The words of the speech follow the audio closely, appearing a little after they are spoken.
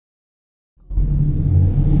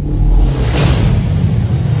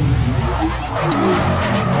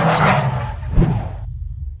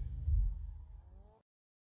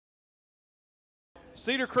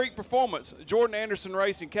Cedar Creek Performance, Jordan Anderson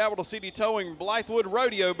Racing, Capital City Towing, Blythewood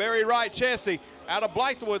Rodeo, Barry Wright Chassis. Out of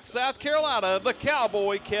Blythewood, South Carolina, the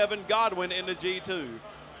Cowboy Kevin Godwin in the G2.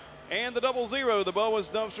 And the 00, the Bowens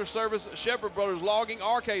Dumpster Service, Shepherd Brothers Logging,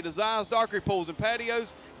 Arcade Designs, Dockery Pools and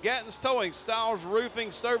Patios, Gatton's Towing, Styles Roofing,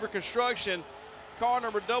 Stover Construction. Car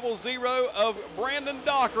number 00 of Brandon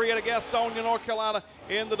Dockery out of Gastonia, North Carolina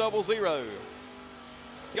in the 00.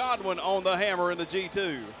 Godwin on the hammer in the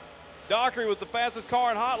G2. Dockery with the fastest car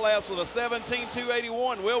in hot laps with a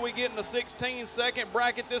 17.281. Will we get in the 16-second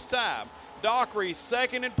bracket this time? Dockery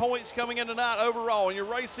second in points coming in tonight overall, and your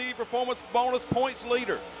Race City Performance bonus points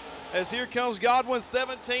leader. As here comes Godwin,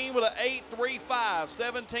 17 with an 8.35.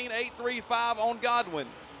 17.835 on Godwin.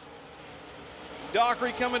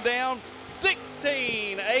 Dockery coming down,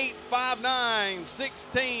 16.859.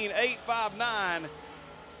 16.859.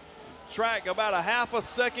 Track about a half a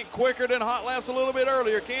second quicker than hot laps a little bit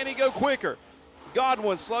earlier. Can he go quicker?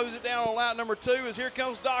 Godwin slows it down on lap number 2 as here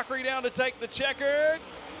comes Dockery down to take the checkered.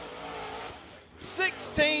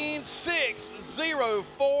 16.604.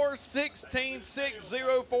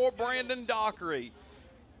 16.604 Brandon Dockery.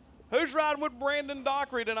 Who's riding with Brandon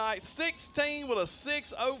Dockery tonight? 16 with a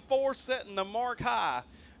 6.04 setting the mark high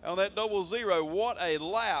on that 00. What a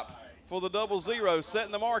lap for the 00,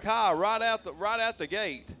 setting the mark high right out the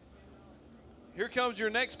gate. Here comes your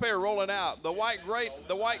next pair rolling out. The white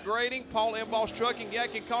grading, Paul Emboss Trucking,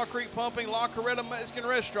 Yadkin Concrete Pumping, La Coretta Mexican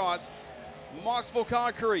Restaurants, Moxville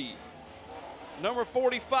Concrete. Number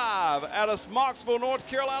 45 out of Moxville, North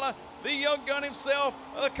Carolina, the young gun himself,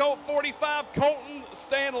 the Colt 45, Colton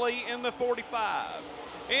Stanley in the 45.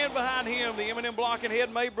 And behind him, the M&M Block and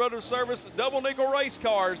Head May Brothers Service, double nickel race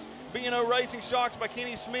cars, B&O Racing Shocks by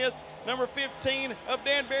Kenny Smith. Number 15 of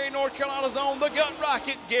Danbury, North Carolina's own, the Gut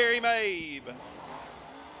Rocket, Gary Mabe.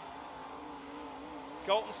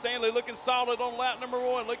 Colton Stanley looking solid on lap number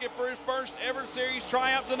 1, looking for his first ever series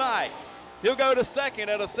triumph tonight. He'll go to second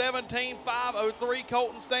at a 17.503.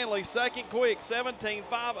 Colton Stanley, second quick,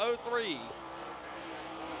 17.503.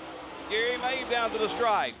 Gary Mabe down to the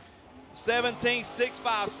stripe,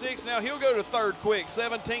 17.656. Now he'll go to third quick,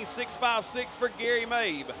 17.656 for Gary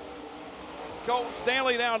Mabe. Colton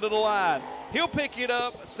Stanley down to the line. He'll pick it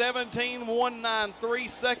up, 17.193.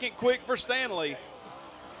 Second quick for Stanley.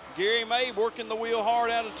 Gary Mabe working the wheel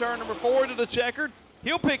hard out of turn number 4 to the checkered.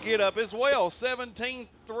 He'll pick it up as well, 17.329.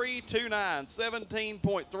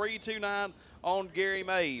 17.329 on Gary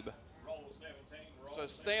Mabe. So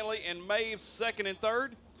Stanley and Mabe second and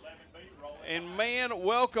third. And man,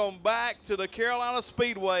 welcome back to the Carolina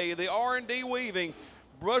Speedway, the R&D Weaving,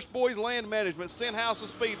 Brush Boys Land Management, Sin House of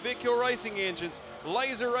Speed, Vic Hill Racing Engines,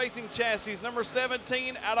 Laser Racing Chassis, number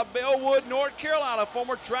 17 out of Bellwood, North Carolina,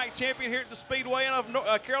 former track champion here at the Speedway and of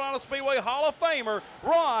Carolina Speedway Hall of Famer,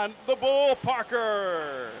 Ron the Bull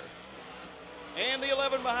Parker. And the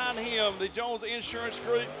 11 behind him, the Jones Insurance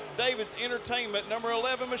Group, David's Entertainment, number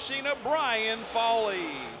 11 Machina, Brian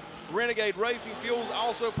Foley. Renegade Racing Fuels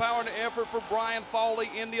also powering the effort for Brian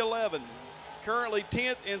Foley in the 11. Currently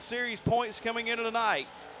 10th in series points coming into tonight.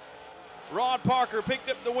 Rod Parker picked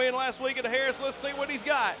up the win last week at Harris. Let's see what he's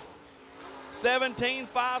got.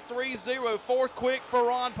 17.530, fourth quick for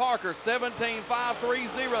Ron Parker,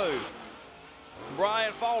 17.530.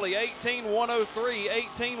 Brian Foley, 18.103,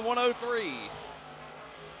 18.103.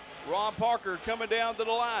 Ron Parker coming down to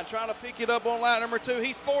the line, trying to pick it up on lap number 2.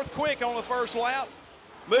 He's fourth quick on the first lap.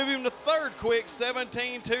 Move him to third quick,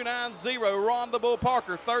 17.290. Ron the Bull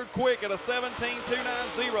Parker, third quick at a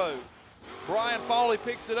 17.290. Brian Foley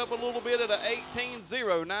picks it up a little bit at a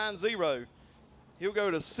 18.090. He'll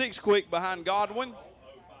go to sixth quick behind Godwin.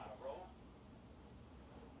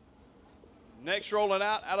 Next rolling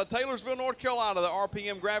out of Taylorsville, North Carolina, the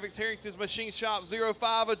RPM Graphics Harrington's Machine Shop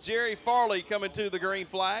 05 of Jerry Farley coming to the green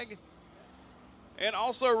flag. And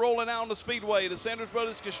also rolling out on the Speedway, the Sanders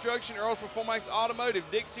Brothers Construction, Earls Performance Automotive,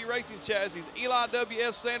 Dixie Racing Chassis, Eli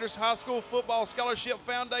W.F. Sanders High School Football Scholarship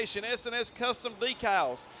Foundation, S&S Custom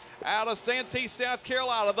Decals. Out of Santee, South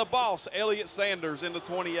Carolina, the boss, Elliott Sanders in the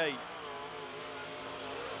 28.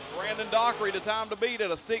 Brandon Dockery, the time to beat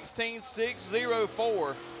at a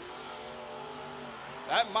 16.604.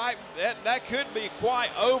 That could be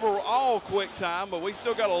quite overall quick time, but we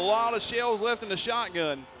still got a lot of shells left in the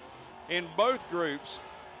shotgun in both groups.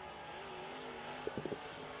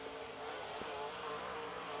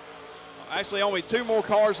 Actually, only 2 more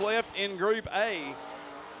cars left in Group A.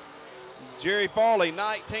 Jerry Farley,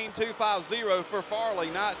 19.250 for Farley,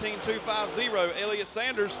 19.250. Elliott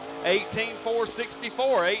Sanders,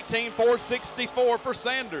 18.464, 18.464 for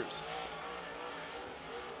Sanders.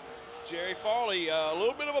 Jerry Farley, a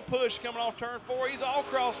little bit of a push coming off turn 4. He's all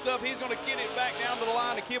crossed up. He's going to get it back down to the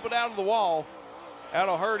line to keep it out of the wall.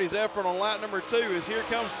 That'll hurt his effort on lap number 2 as here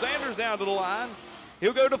comes Sanders down to the line.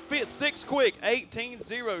 He'll go to 6 quick,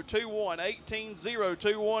 18.021,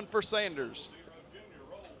 18.021 for Sanders.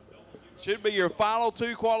 Should be your final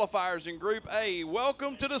 2 qualifiers in Group A.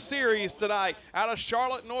 Welcome to the series tonight out of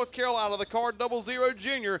Charlotte, North Carolina, the car 00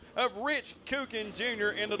 Junior of Rich Kukin Jr.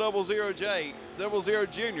 in the 00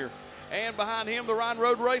 Junior. And behind him, the Ryan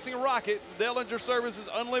Road Racing Rocket, Dellinger Services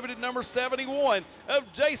Unlimited number 71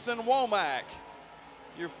 of Jason Womack.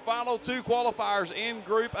 Your final 2 qualifiers in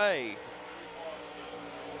Group A.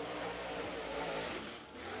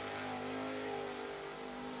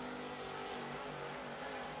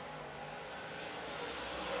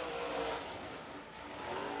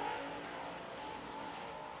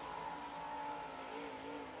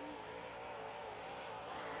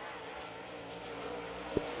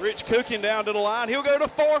 Rich Kukin down to the line. He'll go to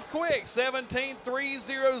 4th quick,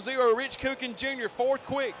 17.300. Rich Kukin Jr., 4th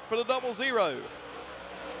quick for the 00.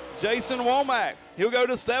 Jason Womack, he'll go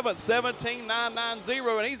to 7th,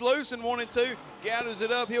 17.990, and he's loose in 1 and 2. Gathers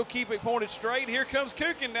it up, he'll keep it pointed straight. Here comes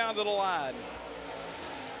Kukin down to the line.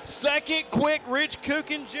 2nd quick, Rich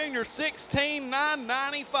Kukin Jr.,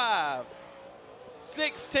 16.995.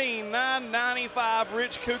 16.995,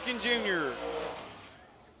 Rich Kukin Jr.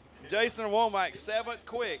 Jason Womack, 7th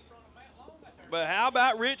quick. But how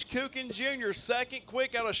about Rich Kukin Jr., 2nd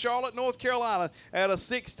quick out of Charlotte, North Carolina at a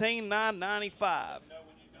 16.995.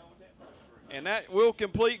 And that will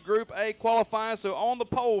complete Group A qualifying. So on the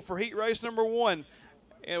pole for heat race number 1,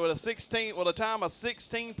 and with a time of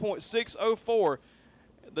 16.604.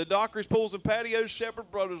 The Dockery's Pools and Patios, Shepherd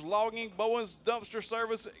Brothers, Logging, Bowen's Dumpster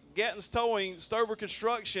Service, Gatton's Towing, Stover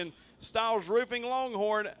Construction, Styles Roofing,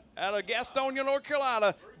 Longhorn, out of Gastonia, North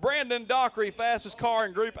Carolina, Brandon Dockery, fastest car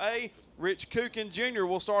in Group A. Rich Kukin Jr.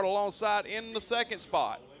 will start alongside in the 2nd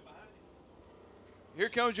spot. Here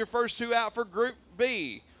comes your first 2 out for Group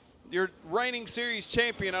B. Your reigning series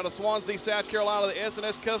champion out of Swansea, South Carolina, the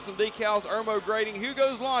S&S Custom Decals, Irmo Grading,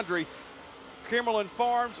 Hugo's Laundry, Kimberlin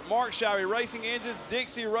Farms, Mark Shirey Racing Engines,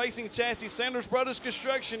 Dixie Racing Chassis, Sanders Brothers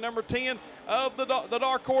Construction, number 10 of the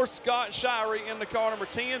Dark Horse, Scott Shirey in the car number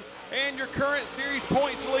 10. And your current series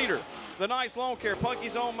points leader, the Knights Lawn Care,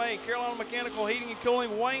 Punky's Own Main, Carolina Mechanical Heating and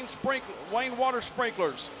Cooling, Wayne Water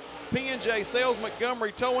Sprinklers, P&J Sales,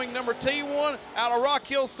 Montgomery Towing, number T1 out of Rock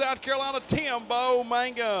Hill, South Carolina, Timbo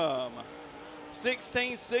Mangum.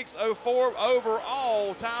 16.604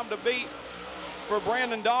 overall time to beat for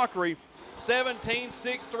Brandon Dockery.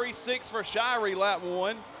 17.636 for Shirey, lap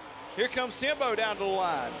 1. Here comes Timbo down to the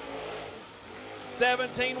line.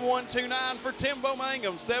 17.129 for Timbo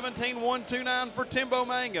Mangum. 17.129 for Timbo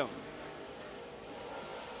Mangum.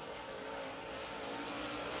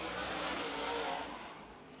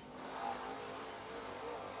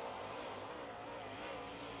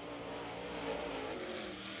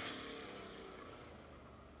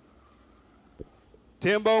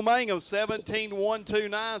 Timbo Mangum,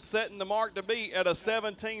 17.129, setting the mark to beat at a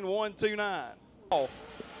 17.129.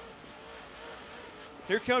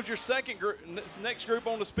 Here comes your second group, next group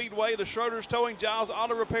on the Speedway, the Schroeder's Towing, Giles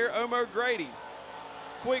Auto Repair, Omo Grady.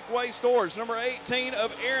 Quick Way Storage, number 18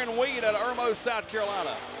 of Aaron Weed out of Irmo, South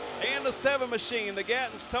Carolina. And the 7 machine, the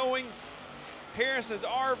Gatton's Towing, Harrison's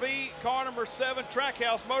RV, car number 7,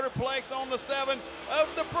 Trackhouse Motorplex on the 7 of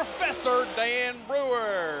the Professor Dan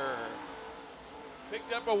Brewer.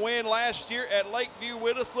 Picked up a win last year at Lakeview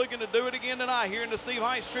with us, looking to do it again tonight here in the Steve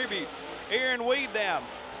Heights Tribute. Aaron Weed down,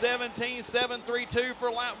 17.732 for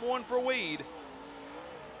lap 1 for Weed.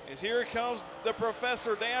 As here comes the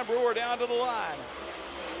Professor Dan Brewer down to the line.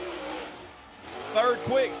 3rd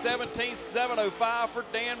quick, 17.705 for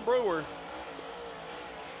Dan Brewer.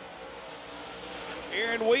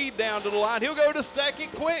 Aaron Weed down to the line. He'll go to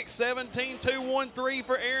 2nd quick, 17.213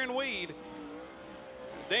 for Aaron Weed.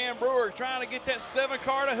 Dan Brewer trying to get that 7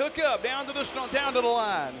 car to hook up down to the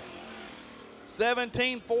line.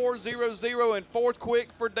 17.400 and 4th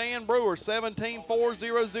quick for Dan Brewer.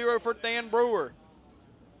 17.400 for Dan Brewer.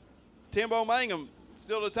 Timbo Mangum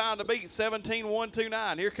still the time to beat.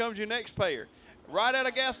 17.129. Here comes your next pair. Right out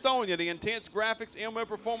of Gastonia, the Intense Graphics ML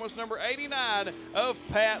Performance number 89 of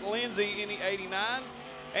Pat Lindsay in the 89.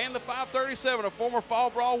 And the 537, a former Fall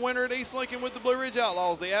Brawl winner at East Lincoln with the Blue Ridge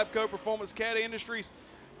Outlaws, the Abco Performance Cat Industries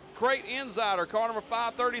Crate Insider, car number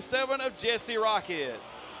 537 of Jesse Rockhead.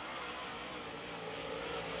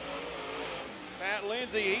 Pat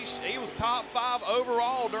Lindsay, he was top 5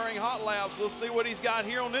 overall during hot laps. Let's see what he's got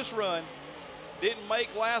here on this run. Didn't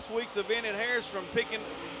make last week's event at Harris from getting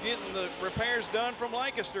the repairs done from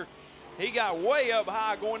Lancaster. He got way up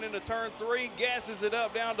high going into turn 3, gasses it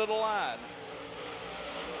up down to the line.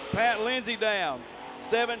 Pat Lindsay down.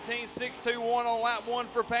 17.621 on lap 1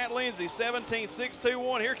 for Pat Lindsay.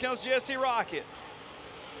 17.621. Here comes Jesse Rocket.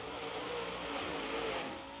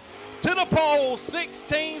 To the pole,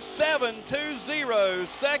 16.720.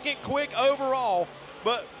 Second quick overall,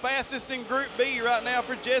 but fastest in Group B right now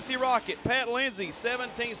for Jesse Rocket. Pat Lindsay,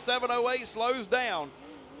 17.708, slows down.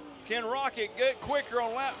 Can Rocket get quicker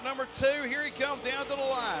on lap number 2? Here he comes down to the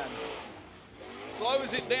line.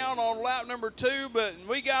 Slows it down on lap number 2, but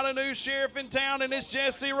we got a new sheriff in town, and it's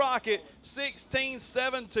Jesse Rocket.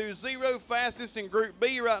 16.720, fastest in Group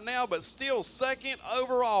B right now, but still second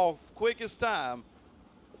overall, quickest time.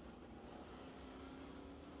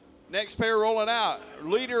 Next pair rolling out.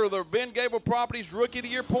 Leader of the Ben Gable Properties Rookie of the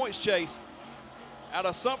Year points chase. Out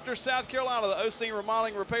of Sumter, South Carolina, the Osteen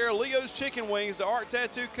Remodeling Repair, Leo's Chicken Wings, the Art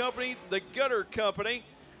Tattoo Company, the Gutter Company,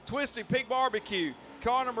 Twisted Pig Barbecue.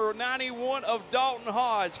 Car number 91 of Dalton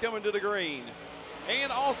Hodge coming to the green. And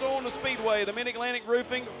also on the Speedway, the Mid-Atlantic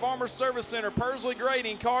Roofing, Farmers Service Center, Pursley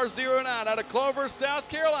Grading, car 09 out of Clover, South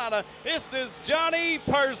Carolina. This is Johnny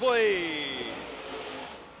Pursley.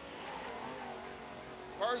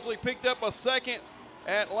 Pursley picked up a second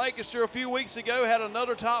at Lancaster a few weeks ago, had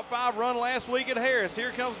another top 5 run last week at Harris.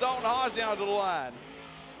 Here comes Dalton Hodge down to the line.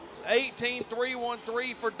 It's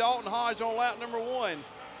 18.313 for Dalton Hodge on lap number 1.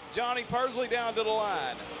 Johnny Pursley down to the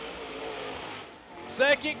line.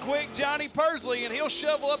 Second quick, Johnny Pursley, and he'll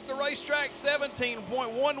shovel up the racetrack.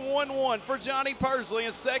 17.111 for Johnny Pursley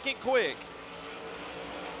in second quick.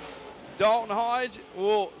 Dalton Hodge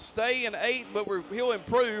will stay in 8th, but he'll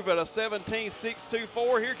improve at a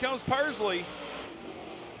 17.624. Here comes Pursley.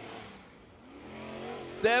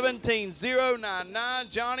 17.099,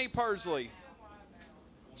 Johnny Pursley.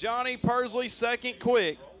 Johnny Pursley, second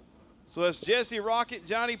quick. So that's Jesse Rocket,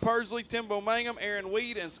 Johnny Pursley, Timbo Mangum, Aaron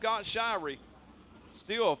Weed, and Scott Shirey.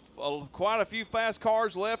 Still quite a few fast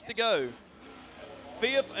cars left to go.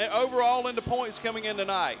 5th overall in the points coming in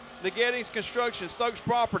tonight. The Gettys Construction, Stokes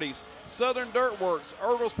Properties, Southern Dirt Works,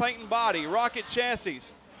 Ervil's Paint and Body, Rocket Chassis.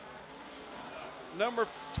 Number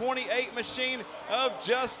 28 machine of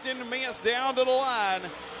Justin Mintz down to the line.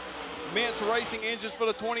 Mintz Racing Engines for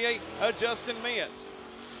the 28 of Justin Mintz.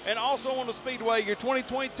 And also on the Speedway, your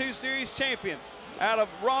 2022 Series champion out of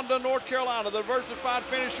Ronda, North Carolina, the Diversified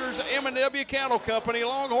Finishers M&W Cattle Company,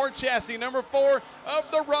 Longhorn Chassis, number 4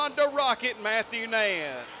 of the Ronda Rocket, Matthew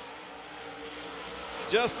Nance.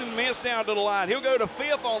 Justin Mintz down to the line. He'll go to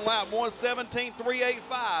 5th on lap 1,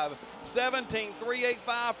 17.385.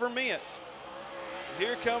 17.385 for Mintz.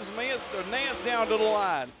 Here comes Nance down to the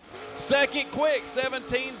line. Second quick,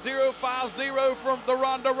 17.050 from the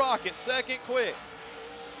Ronda Rocket. Second quick.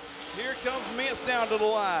 Here comes Mintz down to the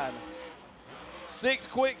line. 6th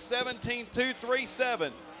quick,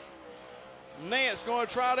 17.237. Nance going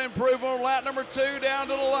to try to improve on lap number 2 down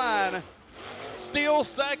to the line. Still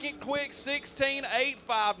second quick,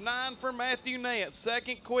 16.859 for Matthew Nance.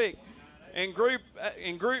 Second quick in Group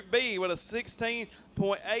B with a 16.859.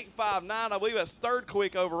 I believe that's third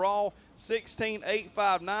quick overall.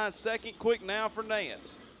 16.859. Second quick now for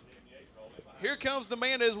Nance. Here comes the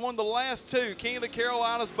man that has won the last 2 King of the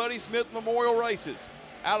Carolinas Buddy Smith Memorial Races.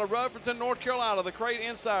 Out of Rutherford, North Carolina, the Crate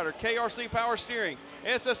Insider, KRC Power Steering,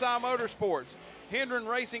 SSI Motorsports, Hendren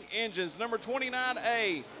Racing Engines, number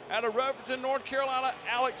 29A. Out of Rutherford, North Carolina,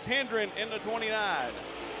 Alex Hendren in the 29.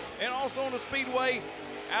 And also on the Speedway,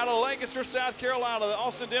 out of Lancaster, South Carolina, the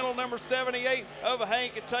Austin Dental number 78 of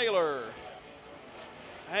Hank Taylor.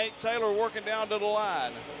 Hank Taylor working down to the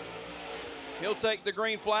line. He'll take the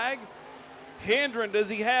green flag. Hendren, does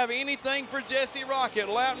he have anything for Jesse Rocket?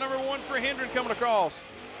 Lap number 1 for Hendren coming across.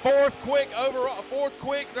 4th quick overall, 4th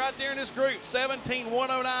quick right there in this group.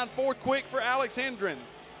 17.109, 4th quick for Alex Hendren.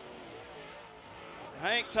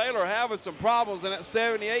 Hank Taylor having some problems in that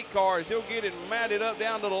 78 car as he'll get it matted up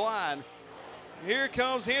down to the line. Here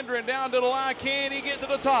comes Hendren down to the line. Can he get to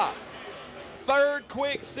the top? 3rd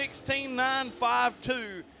quick,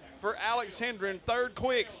 16.952 for Alex Hendren. 3rd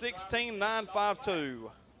quick,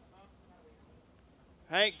 16.952.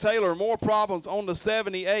 Hank Taylor, more problems on the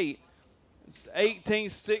 78. It's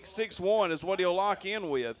 18.661 is what he'll lock in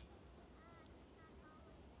with.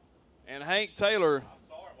 And Hank Taylor,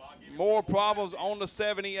 more problems on the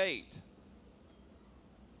 78.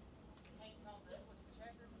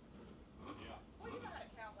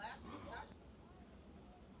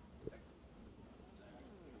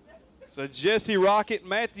 So Jesse Rocket,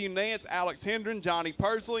 Matthew Nance, Alex Hendren, Johnny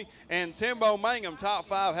Pursley, and Timbo Mangum, top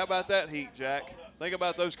 5. How about that heat, Jack? Think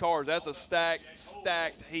about those cars. That's a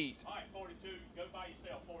stacked heat. All right, 42. Go by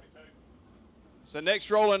yourself, 42. So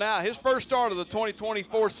next rolling out, his first start of the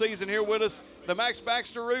 2024 season here with us, the Max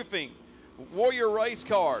Baxter Roofing, Warrior Race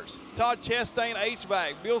Cars, Todd Chastain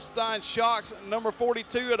HVAC, Bill Stein Shocks, number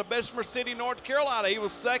 42 out of Bessemer City, North Carolina. He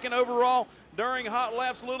was second overall during hot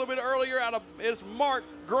laps a little bit earlier. It's Mark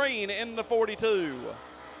Green in the 42.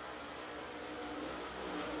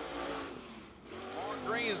 Mark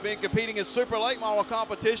Green has been competing in super late model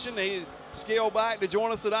competition. He's scaled back to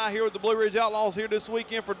join us tonight here with the Blue Ridge Outlaws here this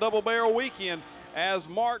weekend for Double Barrel Weekend, as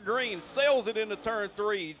Mark Green sails it into turn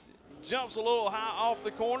 3, jumps a little high off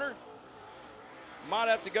the corner. Might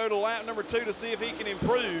have to go to lap number 2 to see if he can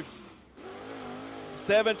improve.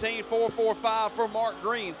 17.445 for Mark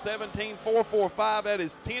Green. 17.445 at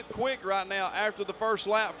his 10th quick right now after the first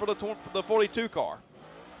lap for the 42 car.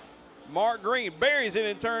 Mark Green buries it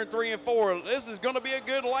in turn 3 and 4. This is going to be a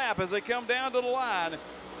good lap as they come down to the line.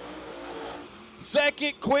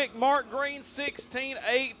 Second quick, Mark Green,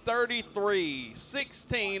 16.833.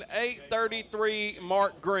 16.833,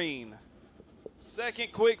 Mark Green.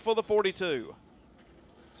 Second quick for the 42.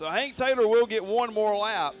 So Hank Taylor will get one more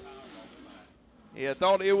lap. I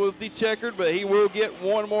thought it was de-checkered, but he will get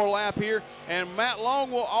one more lap here. And Matt Long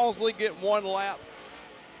will also get one lap.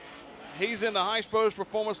 He's in the Heights Brothers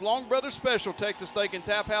Performance Long Brothers Special Texas Steak and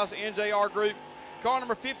Tap House NJR Group. Car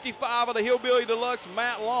number 55 of the Hillbilly Deluxe,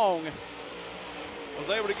 Matt Long, was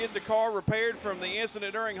able to get the car repaired from the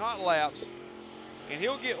incident during hot laps. And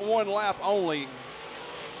he'll get one lap only.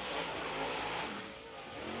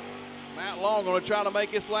 Matt Long going to try to make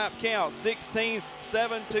his lap count.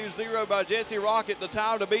 16.720 by Jesse Rocket, the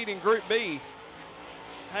time to beat in Group B.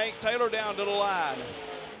 Hank Taylor down to the line.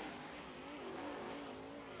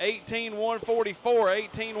 18.144,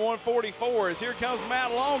 18.144 as here comes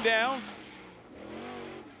Matt Long down.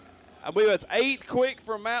 I believe that's 8th quick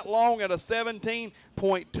for Matt Long at a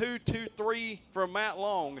 17.223 from Matt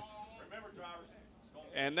Long.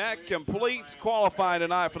 And that completes qualifying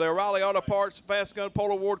tonight for the O'Reilly Auto Parts Fast Gun Pole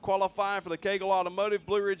Award, qualifying for the Cagle Automotive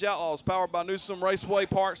Blue Ridge Outlaws, powered by Newsom Raceway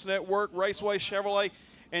Parts Network, Raceway Chevrolet,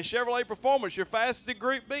 and Chevrolet Performance. Your fastest in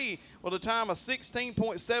Group B with a time of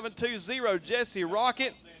 16.720, Jesse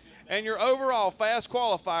Rocket. And your overall fast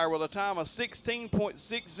qualifier with a time of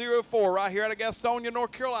 16.604 right here out of Gastonia,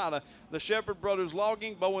 North Carolina. The Shepherd Brothers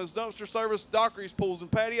Logging, Bowen's Dumpster Service, Dockery's Pools and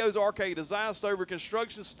Patios, Arcade Design, Stover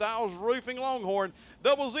Construction, Styles Roofing, Longhorn,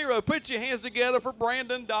 00. Put your hands together for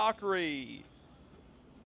Brandon Dockery.